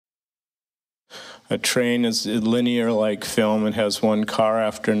a train is linear like film. It has one car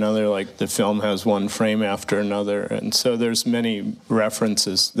after another, like the film has one frame after another. And so there's many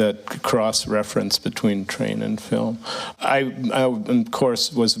references that cross-reference between train and film. I, of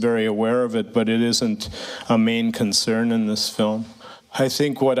course, was very aware of it, but it isn't a main concern in this film. I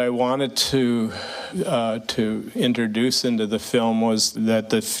think what I wanted to introduce into the film was that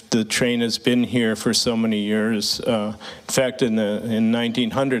the train has been here for so many years. In fact, in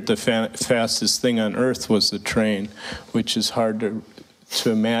 1900, the fastest thing on Earth was the train, which is hard to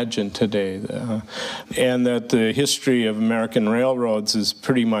imagine today. And that the history of American railroads is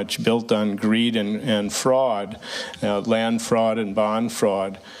pretty much built on greed and fraud, land fraud and bond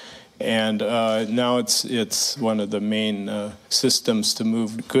fraud. And now it's one of the main systems to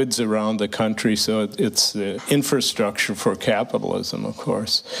move goods around the country, so it's the infrastructure for capitalism, of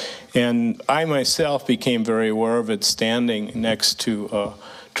course. And I myself became very aware of it standing next to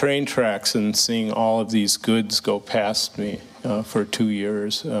train tracks and seeing all of these goods go past me for 2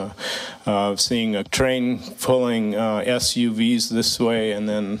 years. Seeing a train pulling SUVs this way and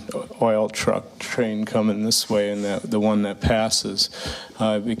then oil truck train coming this way and the one that passes.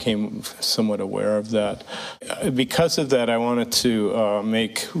 I became somewhat aware of that. Because of that, I wanted to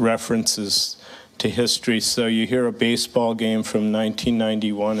make references to history. So you hear a baseball game from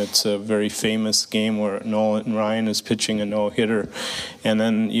 1991. It's a very famous game where Nolan Ryan is pitching a no-hitter. And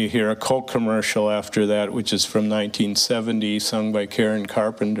then you hear a Coke commercial after that, which is from 1970, sung by Karen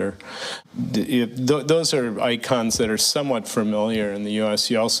Carpenter. Those are icons that are somewhat familiar in the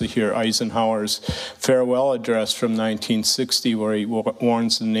U.S. You also hear Eisenhower's farewell address from 1960, where he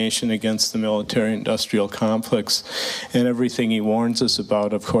warns the nation against the military-industrial complex. And everything he warns us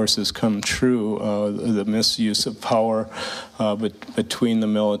about, of course, has come true. The misuse of power between the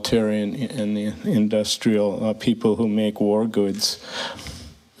military and the industrial people who make war goods.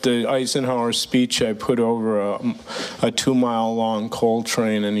 The Eisenhower speech I put over a 2-mile-long coal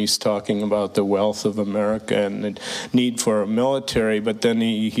train, and he's talking about the wealth of America and the need for a military, but then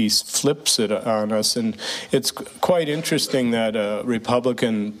he flips it on us. And it's quite interesting that a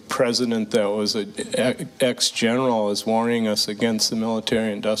Republican president that was an ex-general is warning us against the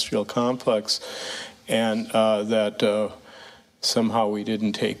military-industrial complex, and that somehow we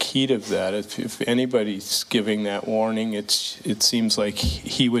didn't take heed of that. If anybody's giving that warning, it seems like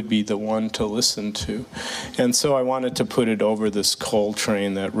he would be the one to listen to. And so I wanted to put it over this coal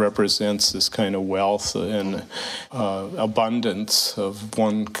train that represents this kind of wealth and abundance of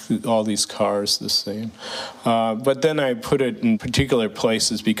all these cars the same. But then I put it in particular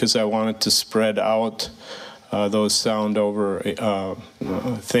places because I wanted to spread out those sound over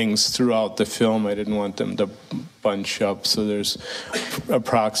things throughout the film. I didn't want them to bunch up, so there's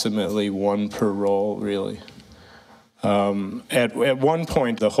approximately one per roll, really. At one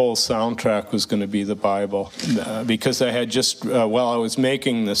point, the whole soundtrack was going to be the Bible, because I had just, while I was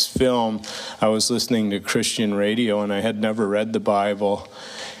making this film, I was listening to Christian radio, and I had never read the Bible.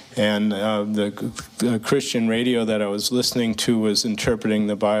 And the Christian radio that I was listening to was interpreting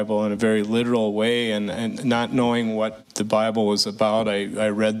the Bible in a very literal way, and not knowing what the Bible was about, I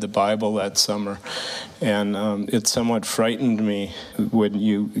read the Bible that summer. And it somewhat frightened me when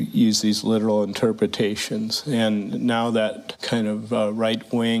you use these literal interpretations. And now that kind of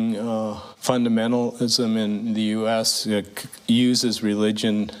right-wing fundamentalism in the U.S. Uses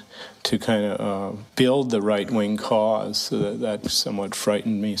religion to kind of build the right-wing cause, so that somewhat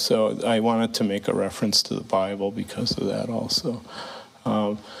frightened me. So I wanted to make a reference to the Bible because of that also.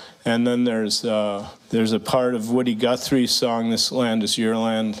 And then there's a part of Woody Guthrie's song, "This Land Is Your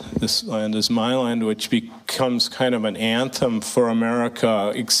Land, This Land Is My Land," which becomes kind of an anthem for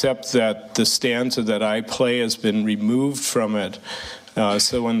America, except that the stanza that I play has been removed from it.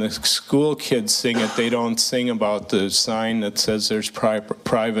 So when the school kids sing it, they don't sing about the sign that says there's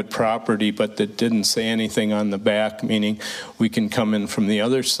private property, but that didn't say anything on the back, meaning we can come in from the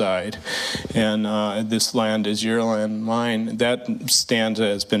other side. And "This land is your land, mine." That stanza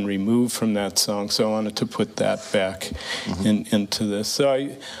has been removed from that song, so I wanted to put that back into this. So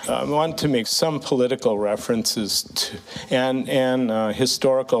I wanted to make some political references and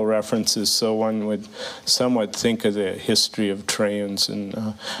historical references, so one would somewhat think of the history of trains.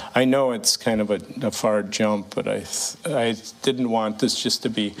 And I know it's kind of a far jump, but I didn't want this just to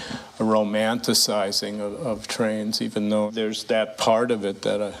be a romanticizing of trains, even though there's that part of it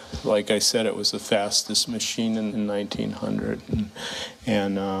that, like I said, it was the fastest machine in 1900.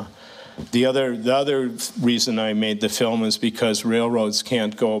 The other reason I made the film is because railroads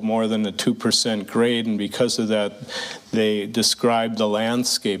can't go more than a 2% grade, and because of that, they describe the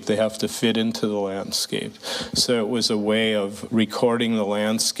landscape. They have to fit into the landscape. So it was a way of recording the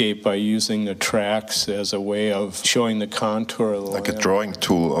landscape by using the tracks as a way of showing the contour of the like land. a drawing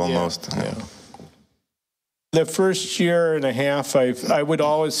tool almost. Yeah. The first year and a half, I would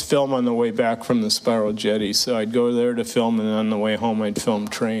always film on the way back from the Spiral Jetty. So I'd go there to film, and on the way home, I'd film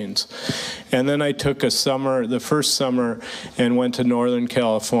trains. And then I took the first summer, and went to Northern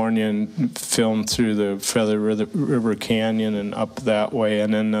California and filmed through the Feather River Canyon and up that way,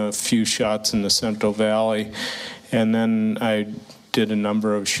 and then a few shots in the Central Valley. And then I did a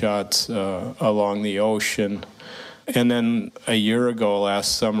number of shots along the ocean. And then a year ago,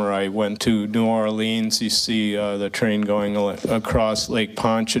 last summer, I went to New Orleans. You see the train going across Lake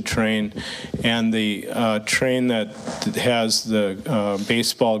Pontchartrain, and the train that has the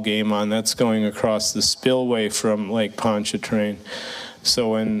baseball game on, that's going across the spillway from Lake Pontchartrain. So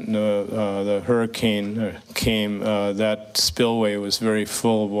when the hurricane came, that spillway was very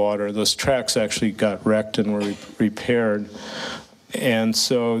full of water. Those tracks actually got wrecked and were repaired. And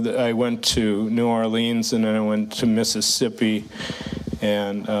so I went to New Orleans, and then I went to Mississippi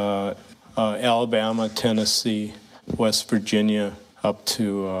and Alabama, Tennessee, West Virginia, up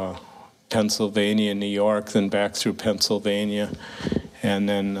to Pennsylvania, New York, then back through Pennsylvania, and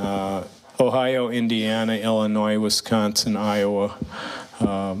then Ohio, Indiana, Illinois, Wisconsin, Iowa,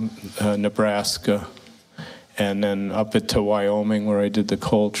 Nebraska, and then up to Wyoming, where I did the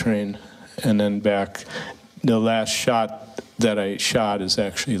coal train, and then back. The last shot that I shot is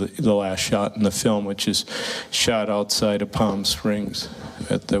actually the last shot in the film, which is shot outside of Palm Springs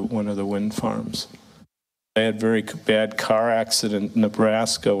at one of the wind farms. I had a very bad car accident in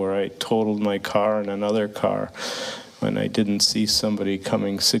Nebraska where I totaled my car and another car when I didn't see somebody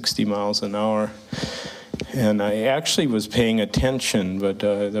coming 60 miles an hour. And I actually was paying attention, but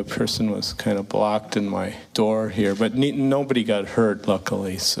the person was kind of blocked in my door here. But nobody got hurt,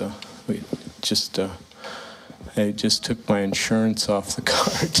 luckily, so I just took my insurance off the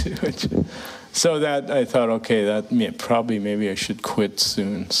car, too. So that, I thought, okay, maybe I should quit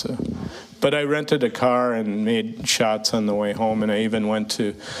soon. So, but I rented a car and made shots on the way home, and I even went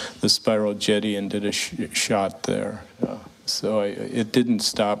to the Spiral Jetty and did a shot there. So it didn't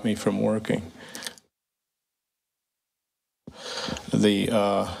stop me from working.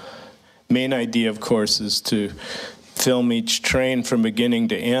 The main idea, of course, is to film each train from beginning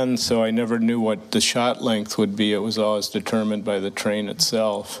to end, so I never knew what the shot length would be. It was always determined by the train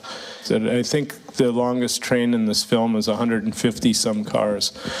itself. So I think the longest train in this film is 150-some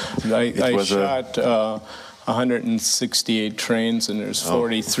cars. I shot 168 trains, and there's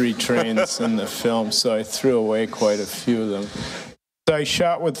 43 trains in the film, so I threw away quite a few of them. I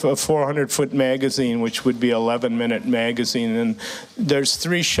shot with a 400-foot magazine, which would be an 11-minute magazine, and there's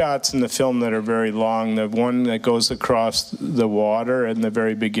 3 shots in the film that are very long. The one that goes across the water in the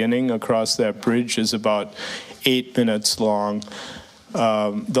very beginning, across that bridge, is about 8 minutes long.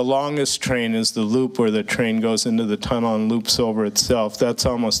 The longest train is the loop where the train goes into the tunnel and loops over itself. That's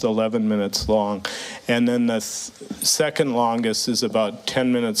almost 11 minutes long. And then the second longest is about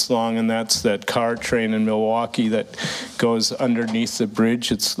 10 minutes long, and that's that car train in Milwaukee that goes underneath the bridge.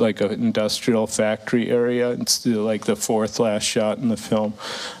 It's like an industrial factory area. It's like the 4th last shot in the film.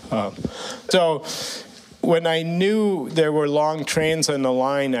 So when I knew there were long trains on the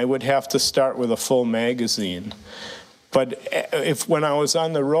line, I would have to start with a full magazine. But when I was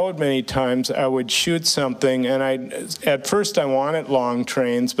on the road many times, I would shoot something, and at first I wanted long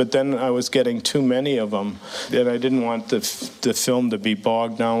trains, but then I was getting too many of them, and I didn't want the film to be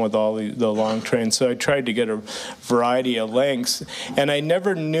bogged down with all the long trains. So I tried to get a variety of lengths, and I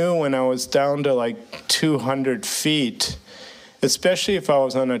never knew when I was down to like 200 feet, especially if I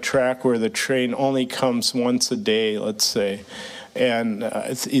was on a track where the train only comes once a day, let's say, and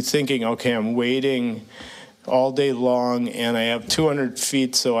you're thinking, okay, I'm waiting all day long, and I have 200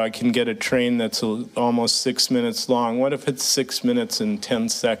 feet, so I can get a train that's almost 6 minutes long. What if it's 6 minutes and 10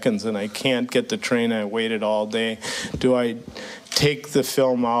 seconds, and I can't get the train? I waited all day. Do I take the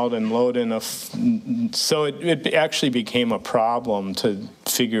film out and load in so it actually became a problem to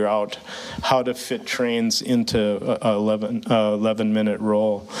figure out how to fit trains into a 11-minute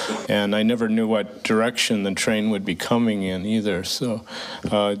roll. And I never knew what direction the train would be coming in either. So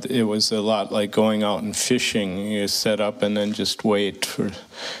it was a lot like going out and fishing. You set up and then just wait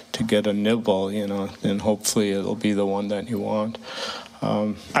to get a nibble, and hopefully it'll be the one that you want.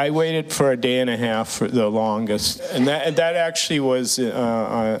 I waited for a day and a half for the longest, and that actually was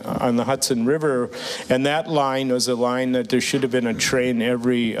on the Hudson River, and that line was a line that there should have been a train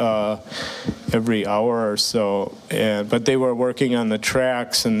every hour or so, but they were working on the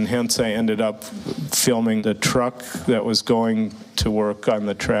tracks, and hence I ended up filming the truck that was going to work on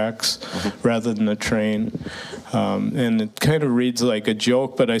the tracks rather than the train. And it kind of reads like a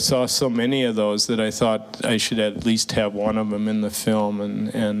joke, but I saw so many of those that I thought I should at least have one of them in the film,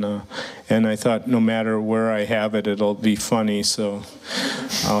 and I thought no matter where I have it, it'll be funny, so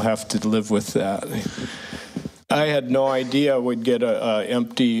I'll have to live with that. I had no idea we'd get a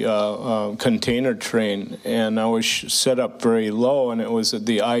empty container train, and I was set up very low, and it was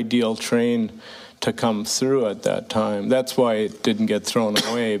the ideal train to come through at that time. That's why it didn't get thrown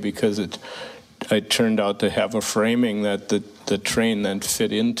away, because it turned out to have a framing that the train then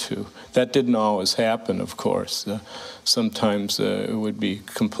fit into. That didn't always happen, of course. Sometimes it would be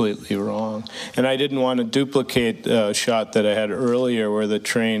completely wrong. And I didn't want to duplicate a shot that I had earlier where the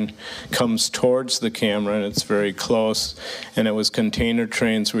train comes towards the camera and it's very close. And it was container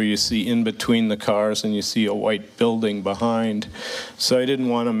trains where you see in between the cars and you see a white building behind. So I didn't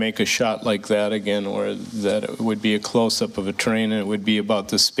want to make a shot like that again, where that it would be a close-up of a train and it would be about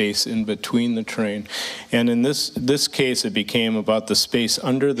the space in between the train. And in this case, it became about the space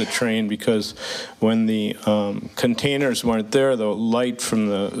under the train, because when the containers weren't there, the light from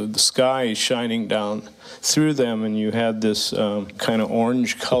the sky is shining down through them, and you had this kind of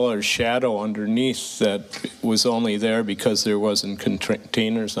orange color shadow underneath that was only there because there wasn't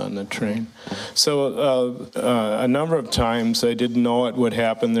containers on the train. So a number of times I didn't know what would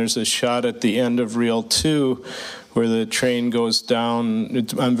happen. There's a shot at the end of reel 2 where the train goes down.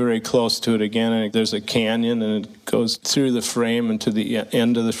 I'm very close to it again, and there's a canyon, and it goes through the frame and to the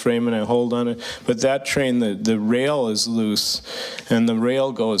end of the frame, and I hold on it. But that train, the rail is loose, and the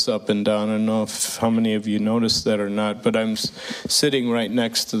rail goes up and down. I don't know how many of you noticed that or not, but I'm sitting right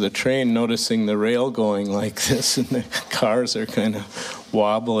next to the train noticing the rail going like this, and the cars are kind of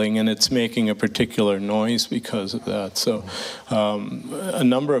wobbling, and it's making a particular noise because of that. So a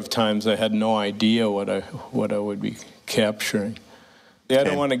number of times I had no idea what I would be capturing. I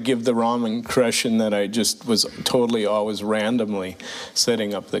don't want to give the wrong impression that I just was totally always randomly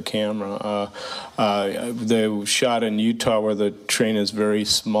setting up the camera. The shot in Utah where the train is very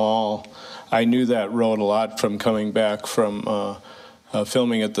small, I knew that road a lot from coming back from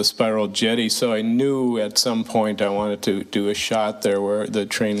filming at the Spiral Jetty, so I knew at some point I wanted to do a shot there where the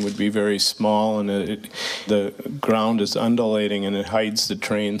train would be very small and the ground is undulating and it hides the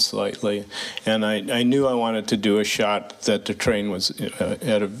train slightly. And I knew I wanted to do a shot that the train was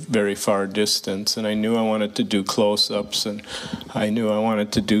at a very far distance, and I knew I wanted to do close-ups, and I knew I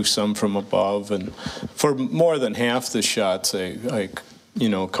wanted to do some from above. And for more than half the shots, I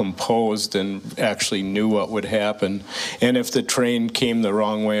composed and actually knew what would happen. And if the train came the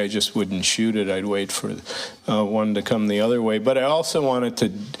wrong way, I just wouldn't shoot it. I'd wait for one to come the other way. But I also wanted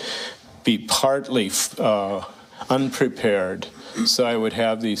to be partly unprepared. So I would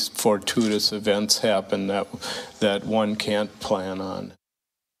have these fortuitous events happen that one can't plan on.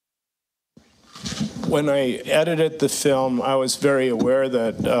 When I edited the film, I was very aware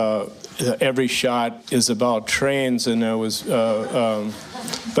that every shot is about trains, and I was,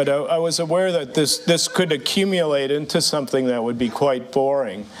 but I was aware that this could accumulate into something that would be quite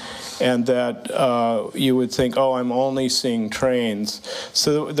boring, and that you would think, oh, I'm only seeing trains.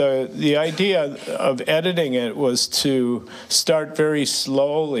 So the idea of editing it was to start very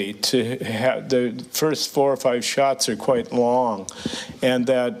slowly, to have the first 4 or 5 shots are quite long, and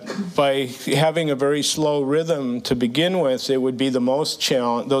that by having a very slow rhythm to begin with, it would be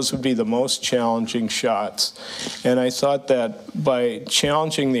those would be the most challenging shots. And I thought that by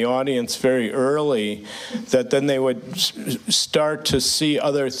challenging the audience very early, that then they would start to see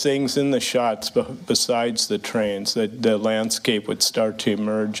other things in the shots besides the trains, that the landscape would start to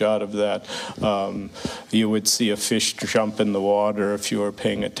emerge out of that. You would see a fish jump in the water if you were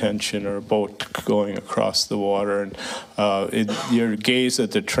paying attention, or a boat going across the water, and your gaze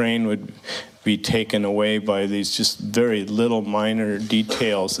at the train would be taken away by these just very little minor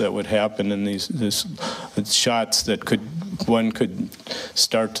details that would happen in these shots that one could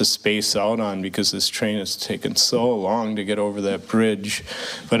start to space out on, because this train has taken so long to get over that bridge.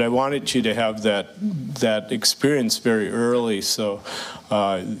 But I wanted you to have that experience very early, so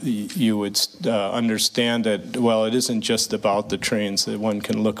you would understand that, well, it isn't just about the trains, that one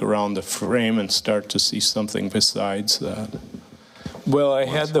can look around the frame and start to see something besides that. Well, I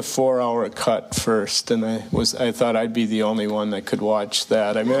had the 4-hour cut first, and I thought I'd be the only one that could watch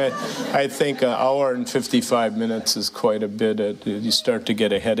that. I mean, I think an hour and 55 minutes is quite a bit. You start to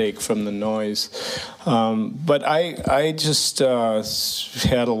get a headache from the noise. But I just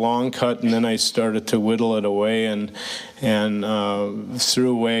had a long cut, and then I started to whittle it away and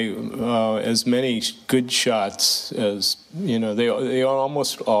threw away as many good shots as, they are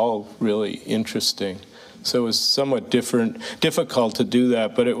almost all really interesting. So it was somewhat difficult to do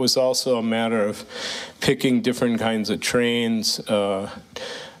that, but it was also a matter of picking different kinds of trains,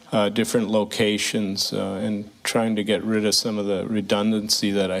 different locations, and trying to get rid of some of the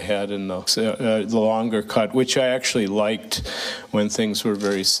redundancy that I had in the longer cut, which I actually liked when things were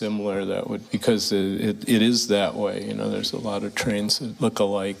very similar. Because it is that way. There's a lot of trains that look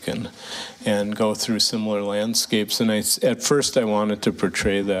alike and go through similar landscapes. And at first I wanted to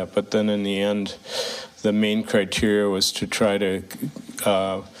portray that, but then in the end, the main criteria was to try to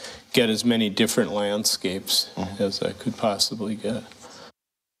get as many different landscapes as I could possibly get.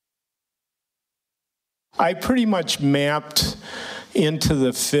 I pretty much mapped into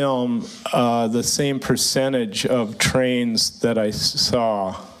the film the same percentage of trains that I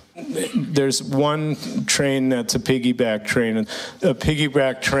saw. There's one train that's a piggyback train. A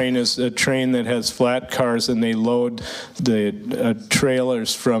piggyback train is a train that has flat cars, and they load the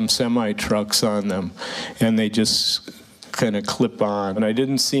trailers from semi-trucks on them, and they just kind of clip on. And I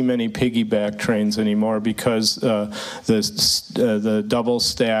didn't see many piggyback trains anymore because the double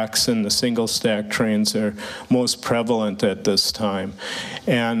stacks and the single stack trains are most prevalent at this time,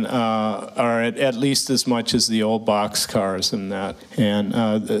 and are at least as much as the old box cars and that.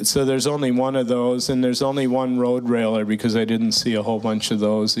 And so there's only one of those, and there's only one road railer because I didn't see a whole bunch of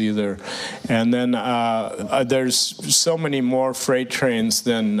those either. And then there's so many more freight trains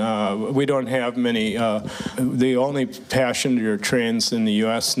than we don't have many. The only passenger trains in the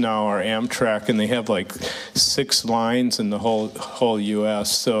U.S. now are Amtrak, and they have like 6 lines in the whole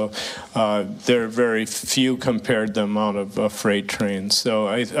U.S. So there are very few compared to the amount of freight trains. So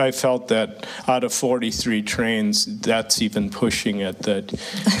I felt that out of 43 trains, that's even pushing it, that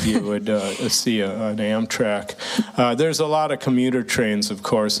you would see an Amtrak. There's a lot of commuter trains, of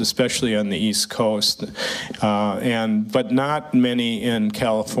course, especially on the East Coast, but not many in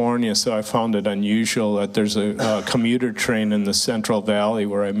California. So I found it unusual that there's a commuter train in the Central Valley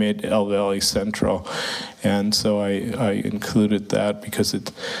where I made El Valley Central. And so I included that because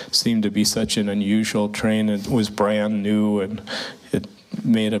it seemed to be such an unusual train. It was brand new, and it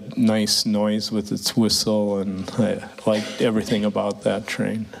made a nice noise with its whistle, and I liked everything about that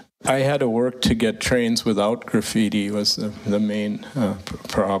train. I had to work to get trains without graffiti was the main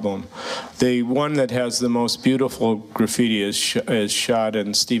problem. The one that has the most beautiful graffiti is shot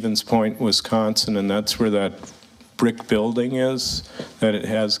in Stevens Point, Wisconsin, and that's where that brick building is, that it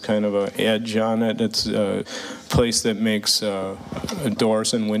has kind of an edge on it. It's a place that makes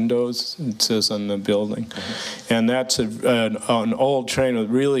doors and windows, it says on the building. And that's an old train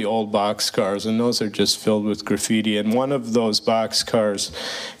with really old boxcars, and those are just filled with graffiti. And one of those boxcars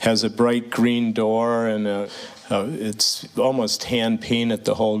has a bright green door, and it's almost hand painted,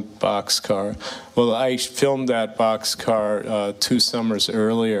 the whole boxcar. Well, I filmed that boxcar 2 summers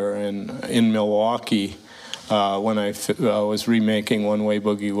earlier in Milwaukee, when I was remaking One Way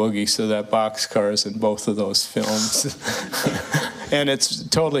Boogie Woogie, so that boxcar is in both of those films. And it's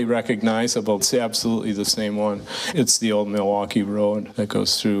totally recognizable. It's absolutely the same one. It's the old Milwaukee Road that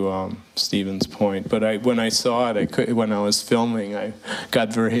goes through Stevens Point. But when I saw it, when I was filming, I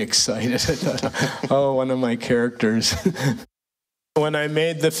got very excited. I thought, oh, one of my characters. When I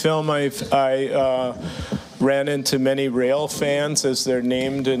made the film, I ran into many rail fans, as they're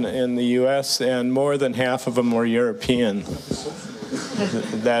named in the U.S., and more than half of them were European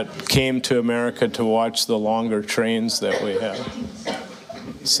that came to America to watch the longer trains that we have.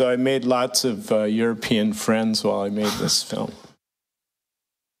 So I made lots of European friends while I made this film.